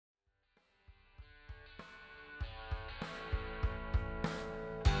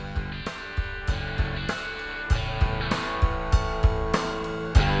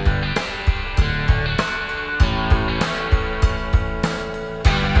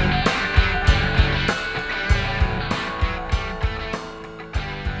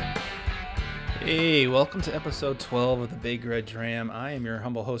Hey, welcome to episode 12 of the Big Red Dram. I am your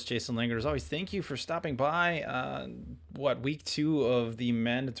humble host, Jason Langer. As always, thank you for stopping by. Week 2 of the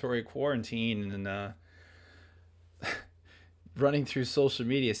mandatory quarantine, and running through social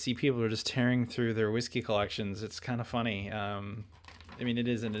media, see people are just tearing through their whiskey collections. It's kind of funny. It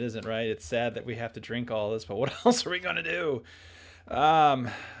isn't, right? It's sad that we have to drink all this, but what else are we going to do?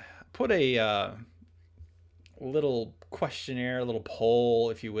 Put a little questionnaire, a little poll,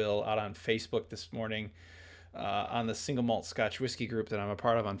 if you will, out on Facebook this morning on the single malt Scotch whiskey group that I'm a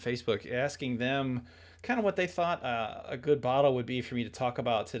part of on Facebook, asking them kind of what they thought a good bottle would be for me to talk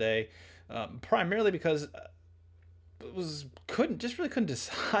about today. Primarily because couldn't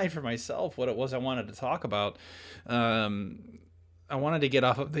decide for myself what it was I wanted to talk about. I wanted to get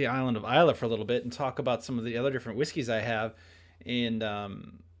off of the island of Islay for a little bit and talk about some of the other different whiskeys I have, and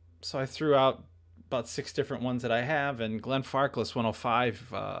so I threw out about 6 different ones that I have, and Glenfarclas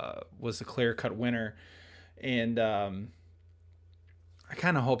 105 was the clear-cut winner, and I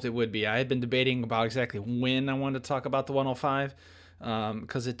kind of hoped it would be. I had been debating about exactly when I wanted to talk about the 105,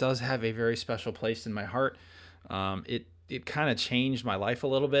 because it does have a very special place in my heart. It kind of changed my life a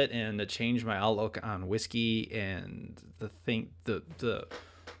little bit, and it changed my outlook on whiskey and the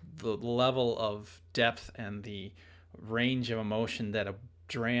level of depth and the range of emotion that a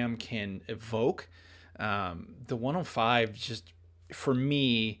dram can evoke. The 105 just, for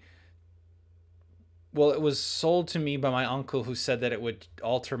me, well, it was sold to me by my uncle, who said that it would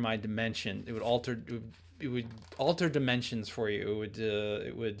alter my dimension. It would alter dimensions for you.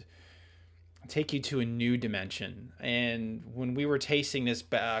 It would take you to a new dimension. And when we were tasting this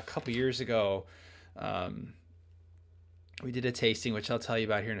a couple years ago, we did a tasting, which I'll tell you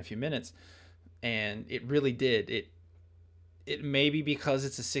about here in a few minutes, and it really did. It may be because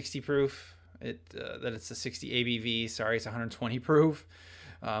it's a 60 proof, that it's a 60 ABV. Sorry, it's 120 proof.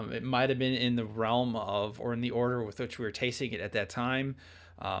 It might have been in the realm of, or in the order with which we were tasting it at that time,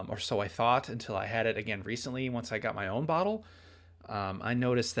 or so I thought, until I had it again recently. Once I got my own bottle, I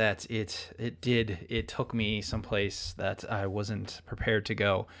noticed that it took me someplace that I wasn't prepared to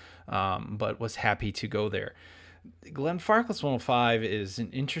go, but was happy to go there. Glenfarclas 105 is an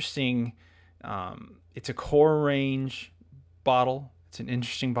interesting, it's a core range bottle. It's an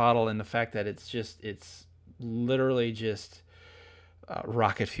interesting bottle in the fact that it's literally just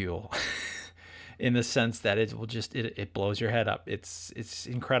rocket fuel in the sense that it blows your head up. It's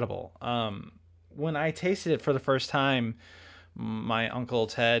incredible. When I tasted it for the first time, my Uncle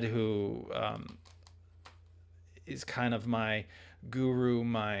Ted, who is kind of my guru,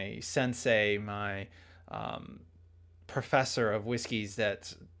 my sensei, my professor of whiskeys,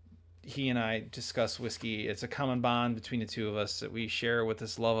 that he and I discuss whiskey. It's a common bond between the two of us that we share with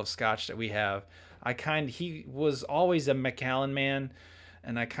this love of Scotch that we have. He was always a Macallan man,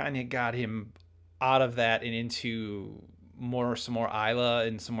 and I kind of got him out of that and into some more Islay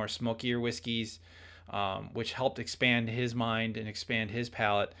and some more smokier whiskeys, which helped expand his mind and expand his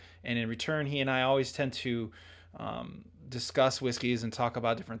palate. And in return, he and I always tend to discuss whiskeys and talk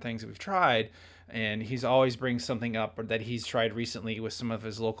about different things that we've tried. And he's always brings something up that he's tried recently with some of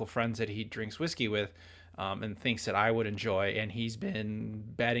his local friends that he drinks whiskey with, and thinks that I would enjoy. And he's been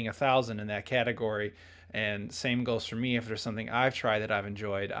batting 1,000 in that category. And same goes for me. If there's something I've tried that I've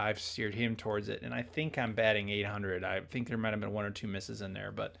enjoyed, I've steered him towards it. And I think I'm batting 800. I think there might have been 1 or 2 misses in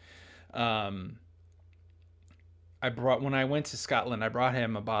there, but when I went to Scotland, I brought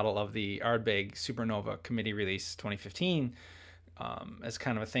him a bottle of the Ardbeg Supernova Committee Release 2015, as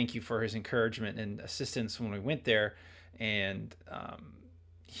kind of a thank you for his encouragement and assistance when we went there. And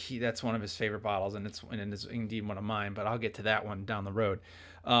that's one of his favorite bottles, and it's indeed one of mine, but I'll get to that one down the road.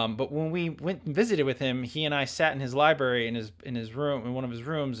 But when we went and visited with him, he and I sat in his library in his room, in one of his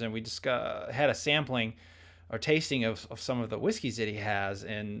rooms, and we had a sampling or tasting of some of the whiskeys that he has.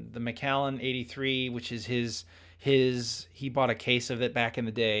 And the Macallan 83, which is he bought a case of it back in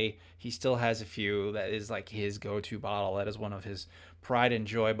the day. He still has a few. That is like his go-to bottle. That is one of his pride and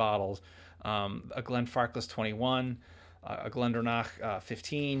joy bottles. A Glenfarclas 21, a Glendronach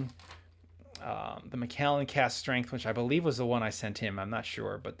 15, the Macallan Cask Strength, which I believe was the one I sent him. I'm not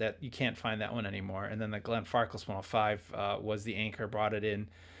sure, but that you can't find that one anymore. And then the Glenfarclas 105 was the anchor. Brought it in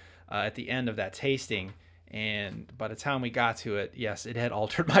at the end of that tasting, and by the time we got to it, yes, it had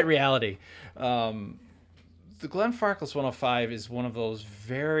altered my reality. The Glenfarclas 105 is one of those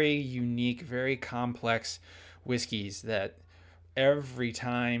very unique, very complex whiskeys that every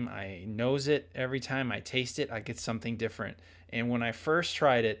time I nose it, every time I taste it, I get something different. And when I first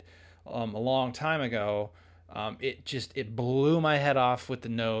tried it a long time ago, it blew my head off with the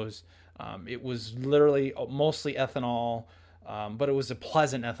nose. It was literally mostly ethanol, But it was a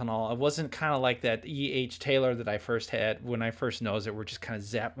pleasant ethanol. It wasn't kind of like that E.H. Taylor that I first had when I first nosed it, where it just kind of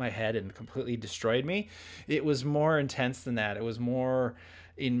zapped my head and completely destroyed me. It was more intense than that. It was more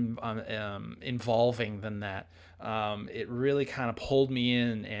involving than that. It really kind of pulled me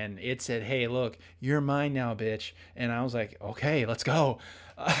in, and it said, "Hey, look, you're mine now, bitch." And I was like, "Okay, let's go."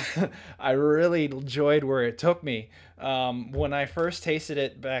 I really enjoyed where it took me. When I first tasted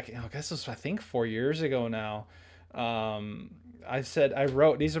it back, I guess it was, I think, 4 years ago now. I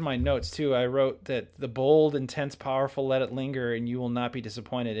wrote, these are my notes too. I wrote that the bold, intense, powerful, let it linger, and you will not be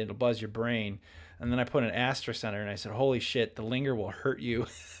disappointed. It'll buzz your brain. And then I put an asterisk on it, and I said, holy shit, the linger will hurt you.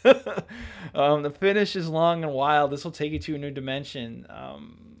 The finish is long and wild. This will take you to a new dimension.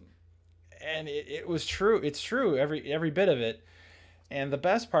 And it was true. It's true, every bit of it. And the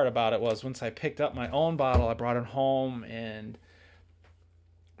best part about it was once I picked up my own bottle, I brought it home and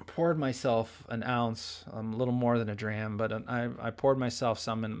poured myself an ounce, a little more than a dram, but I poured myself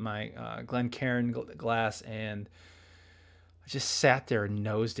some in my Glencairn glass, and I just sat there and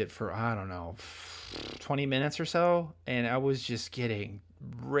nosed it for, I don't know, 20 minutes or so, and I was just getting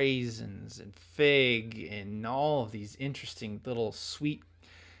raisins and fig and all of these interesting little sweet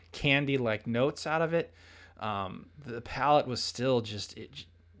candy-like notes out of it. The palate was still just, it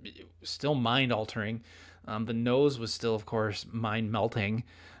was still mind-altering. The nose was still, of course, mind-melting.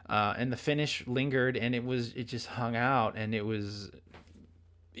 And the finish lingered, and it just hung out, and it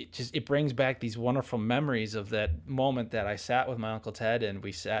brings back these wonderful memories of that moment that I sat with my Uncle Ted, and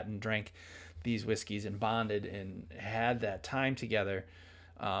we sat and drank these whiskeys and bonded and had that time together.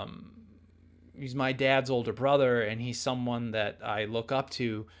 He's my dad's older brother, and he's someone that I look up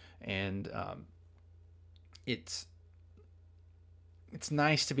to, and it's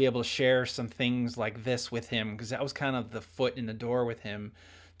nice to be able to share some things like this with him, because that was kind of the foot in the door with him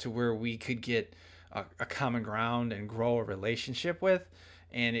to where we could get a common ground and grow a relationship with.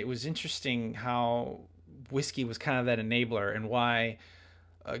 And it was interesting how whiskey was kind of that enabler, and why,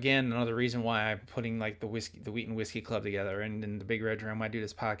 again, another reason why I'm putting like the Wheaton Whiskey Club together, and the Big Red Dram, why I do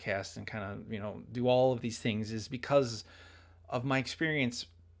this podcast and kind of, do all of these things, is because of my experience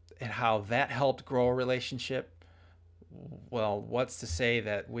and how that helped grow a relationship. Well, what's to say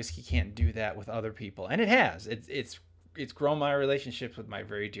that whiskey can't do that with other people? And it has. It's grown my relationships with my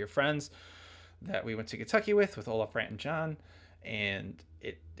very dear friends that we went to Kentucky with Olaf, Brant, and John, and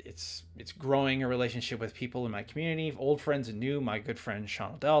it's growing a relationship with people in my community, old friends and new. My good friend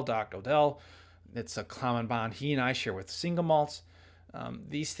Sean Odell, Doc Odell. It's a common bond he and I share with single malts.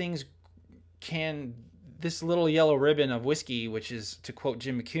 These things this little yellow ribbon of whiskey, which is, to quote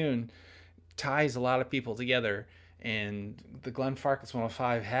Jim McCune, ties a lot of people together. And the Glenfarclas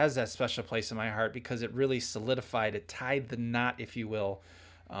 105 has that special place in my heart because it really solidified, it tied the knot, if you will,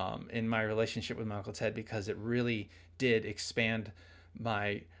 in my relationship with my Uncle Ted, because it really did expand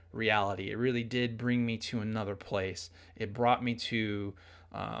my reality. It really did bring me to another place. It brought me to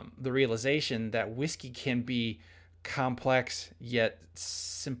the realization that whiskey can be complex yet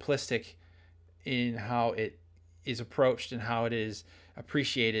simplistic in how it is approached and how it is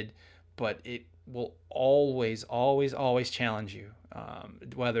appreciated, but it will always, always, always challenge you,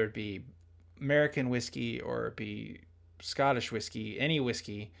 whether it be American whiskey or it be Scottish whiskey. Any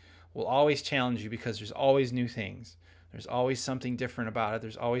whiskey will always challenge you because there's always new things. There's always something different about it.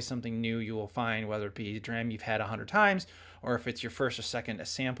 There's always something new you will find, whether it be a dram you've had 100 times or if it's your first or second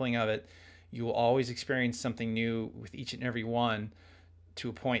sampling of it. You will always experience something new with each and every one, to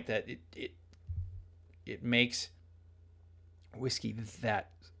a point that it makes whiskey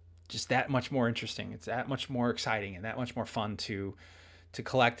that much more interesting. It's that much more exciting and that much more fun to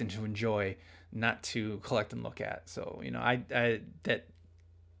collect and to enjoy, not to collect and look at. So,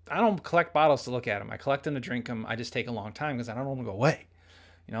 I don't collect bottles to look at them. I collect them to drink them. I just take a long time because I don't want them to go away.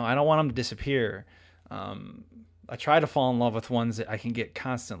 I don't want them to disappear. I try to fall in love with ones that I can get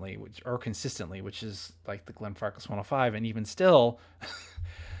constantly, consistently, which is like the Glenfarclas 105. And even still,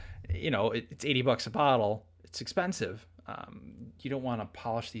 it's $80 a bottle. It's expensive. You don't want to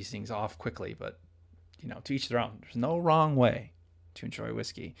polish these things off quickly, but to each their own. There's no wrong way to enjoy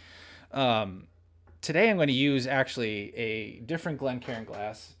whiskey. Today I'm going to use actually a different Glencairn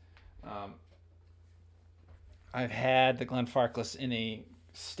glass. I've had the Glenfarclas in a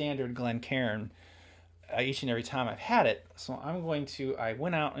standard Glencairn each and every time I've had it. So I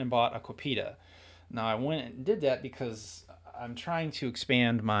went out and bought a Copita. Now I went and did that because I'm trying to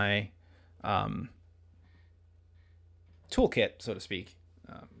expand my toolkit, so to speak,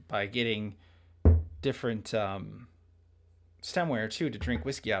 by getting different stemware too to drink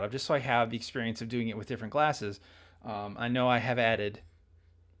whiskey out of, just so I have the experience of doing it with different glasses. I know I have added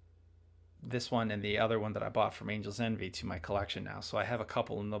this one and the other one that I bought from Angel's Envy to my collection now. So I have a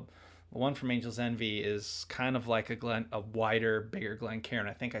couple, and the one from Angel's Envy is kind of like a wider, bigger Glencairn.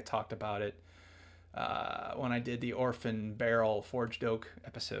 I think I talked about it when I did the Orphan Barrel Forged Oak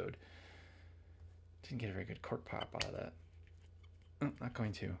episode. Didn't get a very good cork pop out of that. Oh, not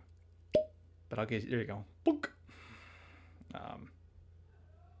going to. But I'll get, there you go. Boink.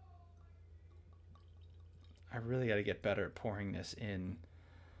 I really got to get better at pouring this in.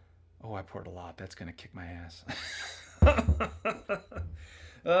 Oh, I poured a lot. That's going to kick my ass.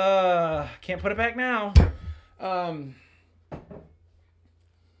 Can't put it back now. I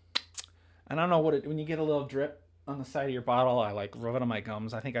don't know when you get a little drip on the side of your bottle, I like rub it on my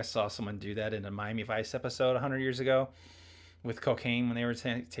gums. I think I saw someone do that in a Miami Vice episode 100 years ago with cocaine when they were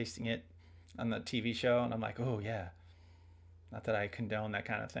tasting it on the TV show. And I'm like, oh yeah. Not that I condone that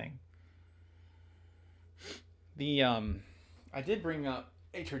kind of thing. I did bring up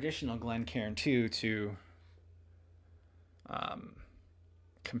a traditional Glencairn too to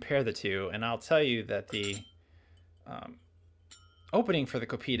compare the two, and I'll tell you that the opening for the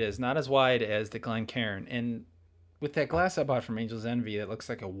Copita is not as wide as the Glencairn, and with that glass I bought from Angel's Envy that looks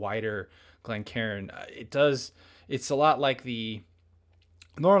like a wider Glencairn, it's a lot like the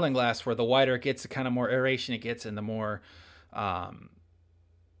Norland glass, where the wider it gets, the kind of more aeration it gets, and the more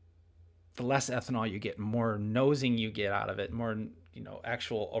the less ethanol you get, more nosing you get out of it, more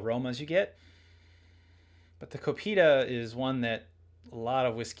actual aromas you get. But the Copita is one that a lot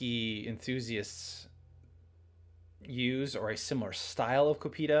of whiskey enthusiasts use, or a similar style of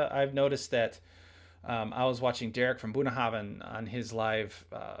Copita. I've noticed that I was watching Derek from Boonhaven on his live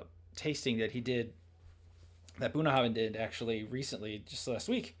tasting that Boonhaven did actually recently, just last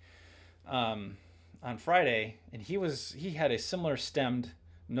week, on Friday, and he had a similar stemmed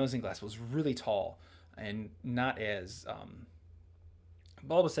nosing glass. It was really tall and not as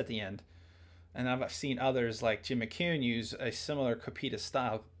bulbous at the end. And I've seen others like Jim McCune use a similar Copita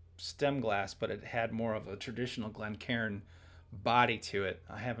style stem glass, but it had more of a traditional Glencairn body to it.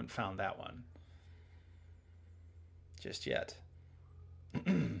 I haven't found that one just yet.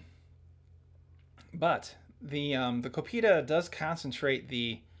 But the Copita does concentrate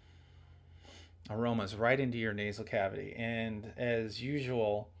the aromas right into your nasal cavity, and as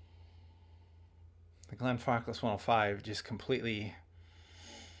usual, the Glenfarclas 105 just completely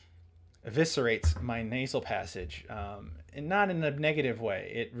eviscerates my nasal passage, and not in a negative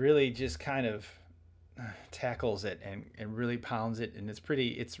way. It really just kind of tackles it and really pounds it, and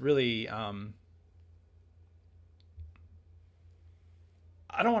it's really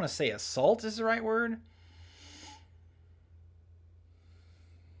I don't want to say assault is the right word,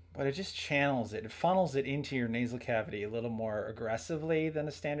 but it just channels it. It funnels it into your nasal cavity a little more aggressively than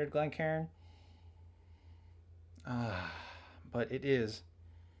a standard Glencairn. But it is.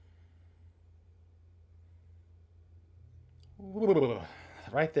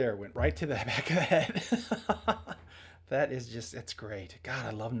 Right there, went right to the back of the head. It's great. God,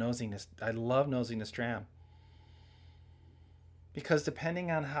 I love nosing this. I love nosing this dram. Because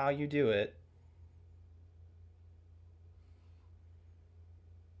depending on how you do it,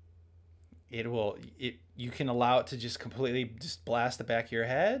 you can allow it to just completely just blast the back of your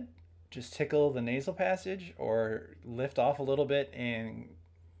head, just tickle the nasal passage, or lift off a little bit and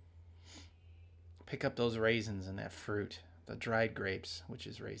pick up those raisins and that fruit, the dried grapes, which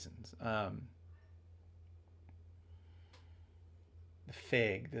is raisins, the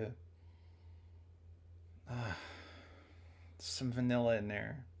fig, some vanilla in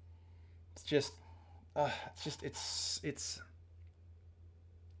there. It's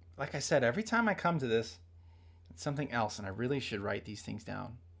like I said, every time I come to this, it's something else, and I really should write these things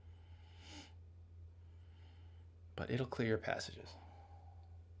down. But it'll clear your passages.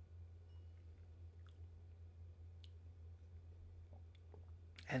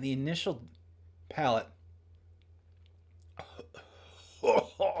 And the initial palate,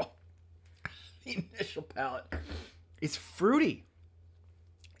 it's fruity.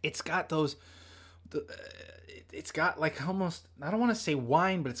 It's got those. It's got like almost, I don't want to say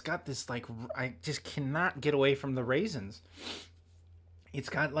wine, but it's got this like, I just cannot get away from the raisins. It's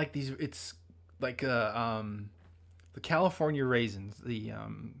got like these, it's like the California raisins, the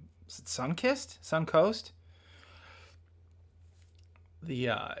Suncoast.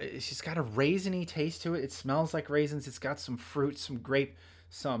 It's just got a raisiny taste to it. It smells like raisins. It's got some fruit, some grape,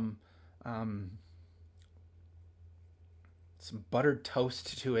 some buttered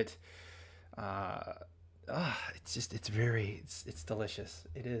toast to it. It's delicious.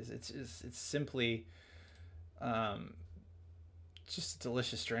 It is. It's simply just a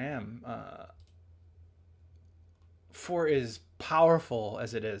delicious dram. for as powerful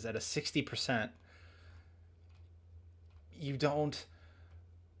as it is at a 60%, you don't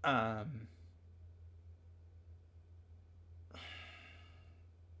um,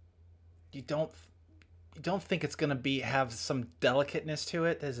 you don't you don't think it's gonna be have some delicateness to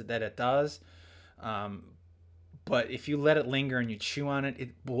it as that it does. Um, but if you let it linger and you chew on it, it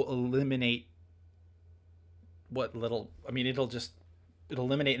will eliminate what little. I mean, it'll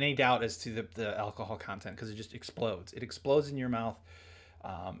eliminate any doubt as to the alcohol content because it just explodes. It explodes in your mouth,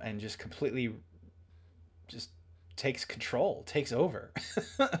 and just completely just takes control, takes over.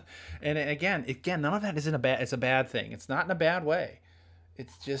 And again, none of that is in a bad. It's a bad thing. It's not in a bad way.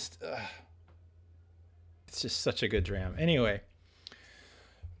 It's just such a good dram. Anyway,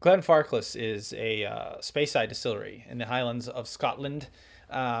 Glenfarclas is a Speyside distillery in the Highlands of Scotland.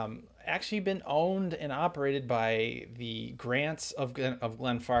 Actually been owned and operated by the Grants of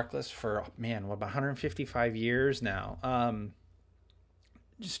Glenfarclas for, man, what, about 155 years now.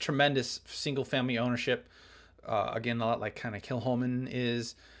 Just tremendous single family ownership. Again, a lot like kind of Kilhoman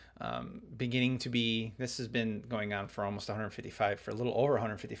is beginning to be. This has been going on for almost 155, for a little over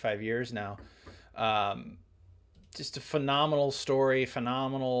 155 years now. Just a phenomenal story,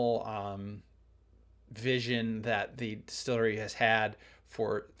 phenomenal vision that the distillery has had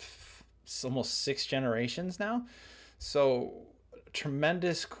for almost 6 generations now. So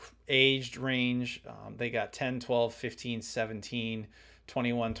tremendous aged range. They got 10, 12, 15, 17,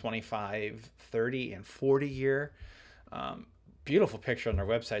 21, 25, 30, and 40 year. Beautiful picture on their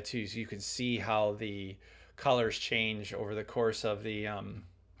website too, so you can see how the colors change over the course of the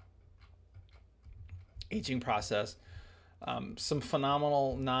aging process. Some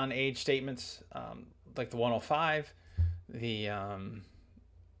phenomenal non-age statements, like the 105, the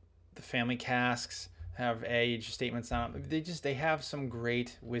family casks have age statements on them. They have some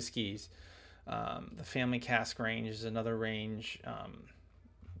great whiskeys. The family cask range is another range.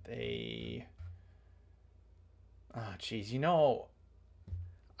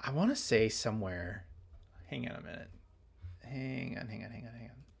 I want to say somewhere. Hang on a minute. Hang on.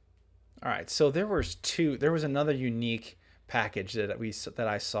 All right, so there was another unique package that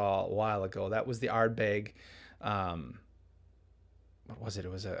I saw a while ago. That was the Ardbeg. What was it?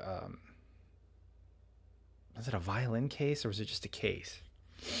 It was it a violin case or was it just a case?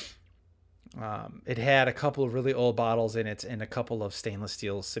 It had a couple of really old bottles in it and a couple of stainless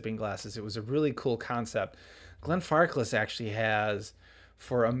steel sipping glasses. It was a really cool concept. Glenfarclas actually has,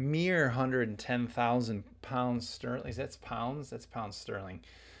 for a mere 110,000 pounds sterling. That's pounds. That's pounds sterling.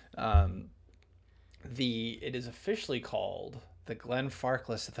 It is officially called the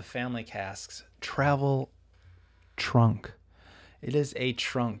Glenfarclas the Family Casks Travel Trunk. It is a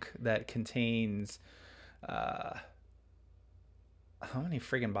trunk that contains how many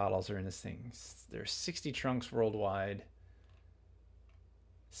friggin' bottles are in this thing? There's 60 trunks worldwide,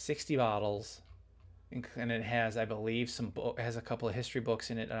 60 bottles, and it has, I believe, it has a couple of history books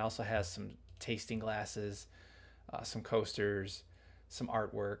in it. It also has some tasting glasses, some coasters, some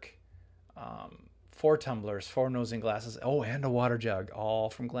artwork, 4 tumblers, 4 nosing glasses, and a water jug, all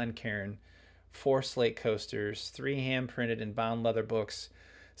from Glencairn, 4 slate coasters, 3 hand printed and bound leather books.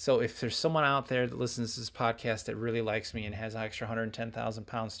 So if there's someone out there that listens to this podcast that really likes me and has an extra 110,000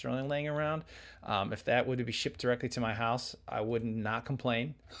 pounds sterling laying around, if that would be shipped directly to my house, I would not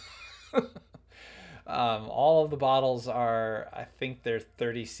complain. All of the bottles are, I think they're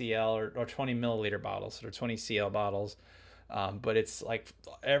 30 cl or 20 milliliter bottles. So they're 20 cl bottles. But it's like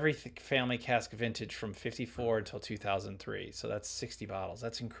every family cask vintage from 54 until 2003. So that's 60 bottles.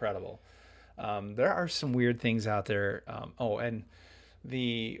 That's incredible. There are some weird things out there. And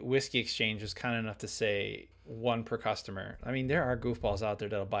the Whiskey Exchange was kind enough to say 1 per customer. I mean, there are goofballs out there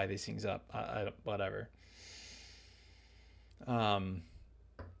that'll buy these things up. Whatever.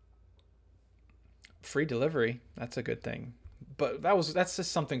 Free delivery. That's a good thing. But that's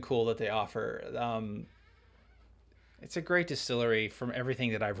just something cool that they offer. It's a great distillery from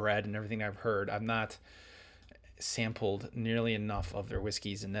everything that I've read and everything I've heard. I've not sampled nearly enough of their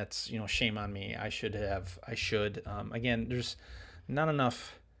whiskeys, and that's, shame on me. I should. Again, there's not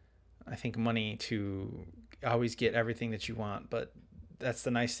enough, I think, money to always get everything that you want, but that's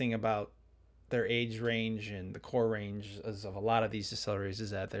the nice thing about their age range and the core range of a lot of these distilleries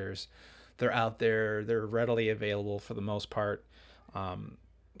is that they're out there, they're readily available for the most part.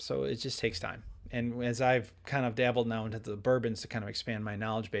 So it just takes time. And as I've kind of dabbled now into the bourbons to kind of expand my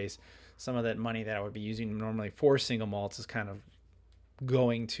knowledge base, some of that money that I would be using normally for single malts is kind of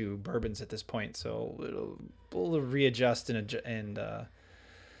going to bourbons at this point. So we'll readjust and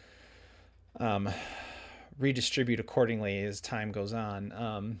redistribute accordingly as time goes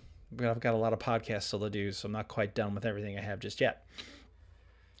on. but I've got a lot of podcasts still to do, so I'm not quite done with everything I have just yet.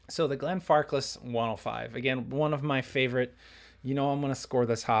 So the Glenfarclas 105, again, one of my favorite. I'm going to score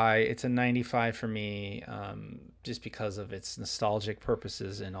this high. It's a 95 for me, just because of its nostalgic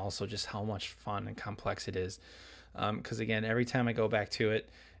purposes and also just how much fun and complex it is. Because again, every time I go back to it,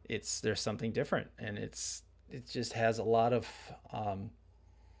 there's something different, and it just has a lot of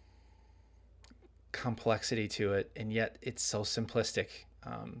complexity to it, and yet it's so simplistic.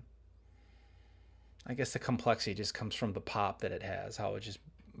 I guess the complexity just comes from the pop that it has, how it just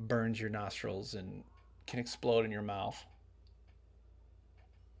burns your nostrils and can explode in your mouth.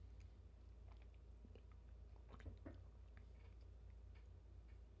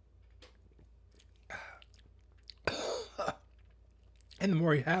 And the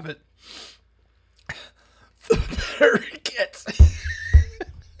more you have it, the better it gets.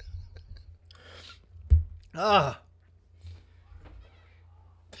 Oh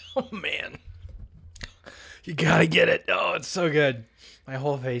man. You gotta get it. Oh, it's so good. My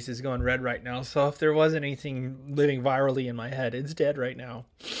whole face is going red right now. So if there was anything living virally in my head, it's dead right now.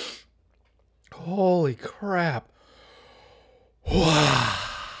 Holy crap. Wow.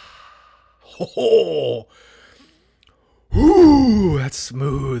 Oh. Ooh, that's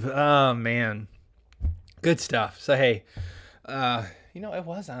smooth. Oh, man. Good stuff. So, hey, it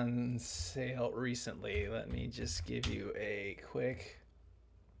was on sale recently. Let me just give you a quick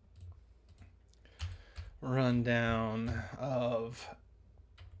rundown of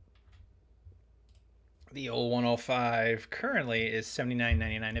the old 105. Currently is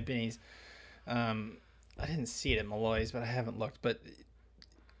 $79.99 at Binny's. I didn't see it at Malloy's, but I haven't looked. But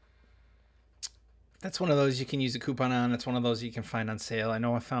that's one of those you can use a coupon on. It's one of those you can find on sale. I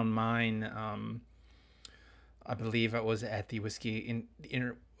know I found mine. I believe it was at the Whiskey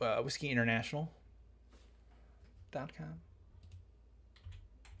International.com.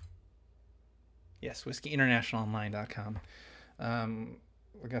 Yes, whiskyinternationalonline.com.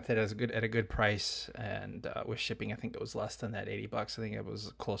 We got that at a good price, and with shipping, I think it was less than that, $80. I think it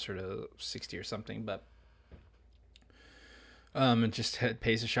was closer to 60 or something, but it just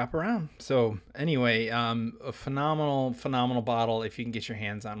pays to shop around. So anyway, a phenomenal bottle if you can get your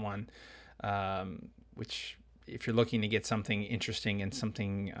hands on one. Which, if you're looking to get something interesting and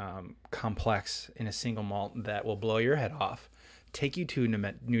something complex in a single malt that will blow your head off, take you to a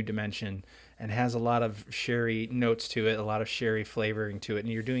new dimension, and has a lot of sherry notes to it, a lot of sherry flavoring to it, and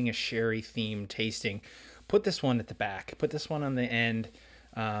you're doing a sherry themed tasting, put this one at the back, put this one on the end.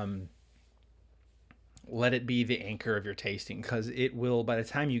 Let it be the anchor of your tasting, because it will, by the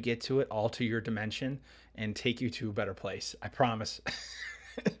time you get to it, alter your dimension and take you to a better place. I promise.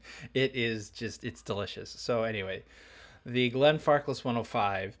 It's delicious. So anyway, the Glenfarclas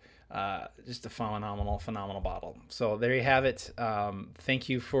 105, just a phenomenal bottle. So there you have it. Thank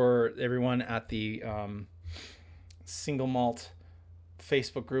you for everyone at the single malt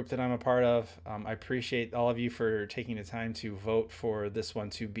Facebook group that I'm a part of. I appreciate all of you for taking the time to vote for this one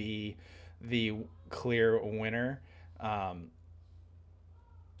to be the clear winner.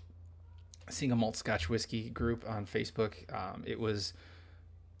 Single malt Scotch whiskey group on Facebook.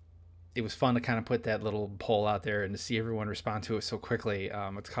 It was fun to kind of put that little poll out there and to see everyone respond to it so quickly.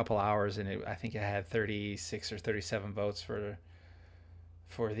 It's a couple hours, and I think it had 36 or 37 votes for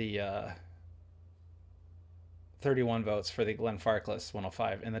the 31 votes for the Glenfarclas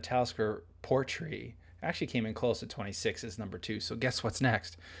 105, and the Talisker Portree actually came in close at 26 as number 2. So guess what's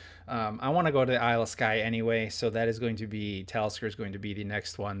next? I want to go to the Isle of Skye anyway, so that is going to be, Talisker is going to be the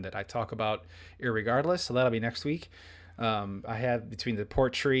next one that I talk about irregardless, so that'll be next week. I have between the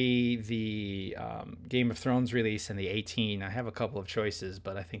Portree, the Game of Thrones release, and the 18, I have a couple of choices,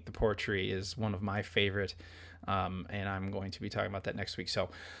 but I think the Portree is one of my favorite, and I'm going to be talking about that next week. So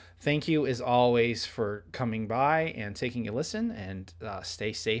thank you, as always, for coming by and taking a listen, and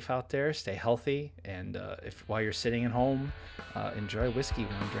stay safe out there, stay healthy, and while you're sitting at home, enjoy whiskey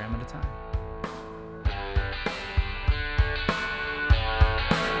one dram at a time.